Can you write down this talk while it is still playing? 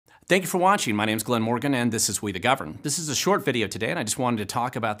Thank you for watching. My name is Glen Morgan, and this is We the Govern. This is a short video today, and I just wanted to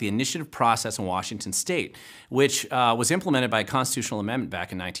talk about the initiative process in Washington State, which was implemented by a constitutional amendment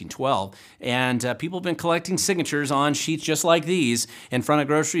back in 1912. And people have been collecting signatures on sheets just like these in front of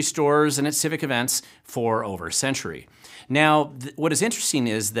grocery stores and at civic events for over a century. Now, what is interesting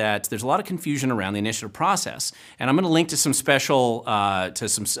is that there's a lot of confusion around the initiative process, and I'm going to link to some special,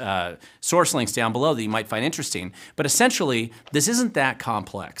 source links down below that you might find interesting. But essentially, this isn't that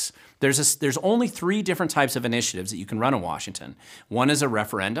complex. There's only 3 different types of initiatives that you can run in Washington. One is a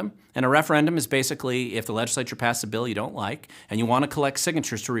referendum, and a referendum is basically if the legislature passed a bill you don't like and you want to collect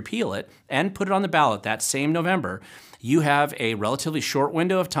signatures to repeal it and put it on the ballot that same November, you have a relatively short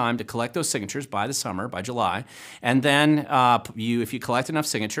window of time to collect those signatures by the summer, by July, and then if you collect enough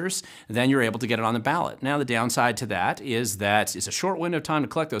signatures, then you're able to get it on the ballot. Now, the downside to that is that it's a short window of time to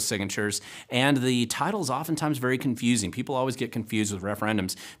collect those signatures, and the title is oftentimes very confusing. People always get confused with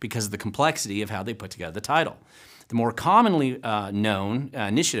referendums because of the complexity of how they put together the title. The more commonly known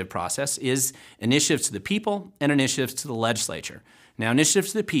initiative process is initiatives to the people and initiatives to the legislature. Now,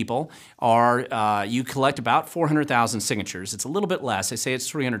 initiatives to the people are, you collect about 400,000 signatures. It's a little bit less. They say it's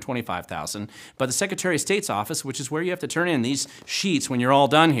 325,000. But the Secretary of State's office, which is where you have to turn in these sheets when you're all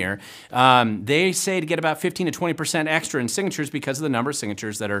done here, they say to get about 15 to 20% extra in signatures because of the number of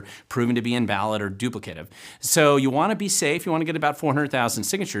signatures that are proven to be invalid or duplicative. So you want to be safe. You want to get about 400,000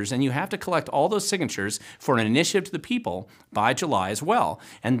 signatures, and you have to collect all those signatures for an initiative to the people by July as well.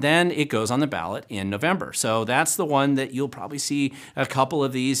 And then it goes on the ballot in November. So that's the one that you'll probably see a couple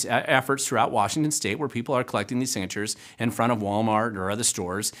of these efforts throughout Washington State where people are collecting these signatures in front of Walmart or other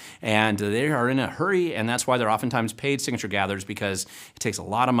stores, and they are in a hurry, and that's why they're oftentimes paid signature gatherers, because it takes a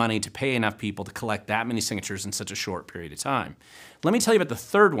lot of money to pay enough people to collect that many signatures in such a short period of time. Let me tell you about the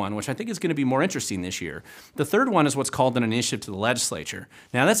third one, which I think is going to be more interesting this year. The third one is what's called an initiative to the legislature.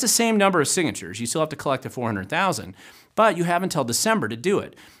 Now, that's the same number of signatures. You still have to collect the 400,000, but you have until December to do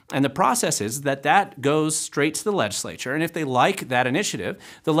it. And the process is that goes straight to the legislature, and if they like that initiative,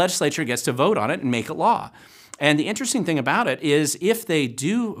 the legislature gets to vote on it and make it law. And the interesting thing about it is if they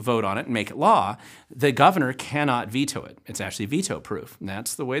do vote on it and make it law, the governor cannot veto it. It's actually veto-proof. And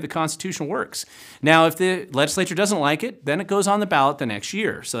that's the way the Constitution works. Now, if the legislature doesn't like it, then it goes on the ballot the next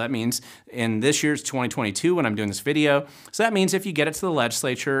year. So that means in this year's 2022 when I'm doing this video, so that means if you get it to the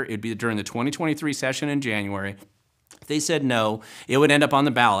legislature, it'd be during the 2023 session in January. If they said no, it would end up on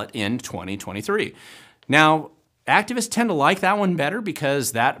the ballot in 2023. Now, activists tend to like that one better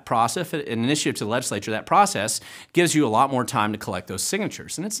because that process, an initiative to the legislature, that process gives you a lot more time to collect those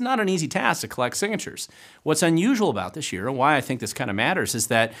signatures. And it's not an easy task to collect signatures. What's unusual about this year, and why I think this kind of matters, is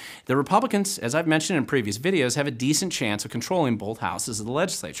that the Republicans, as I've mentioned in previous videos, have a decent chance of controlling both houses of the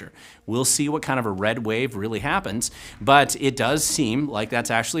legislature. We'll see what kind of a red wave really happens, but it does seem like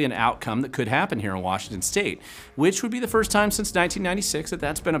that's actually an outcome that could happen here in Washington State, which would be the first time since 1996 that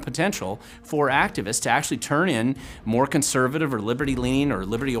that's been a potential for activists to actually turn in more conservative or liberty-leaning or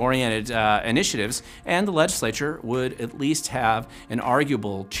liberty-oriented initiatives, and the legislature would at least have an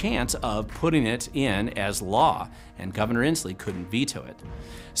arguable chance of putting it in as law, and Governor Inslee couldn't veto it.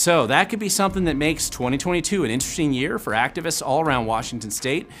 So that could be something that makes 2022 an interesting year for activists all around Washington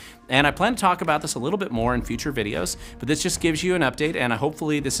State. And I plan to talk about this a little bit more in future videos, but this just gives you an update, and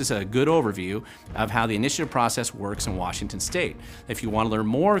hopefully this is a good overview of how the initiative process works in Washington State. If you want to learn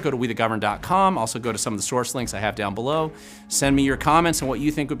more, go to wethegovern.com. Also go to some of the source links I have down below. Send me your comments on what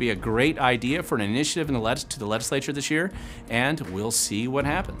you think would be a great idea for an initiative to the legislature this year, and we'll see what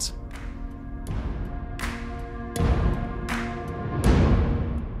happens.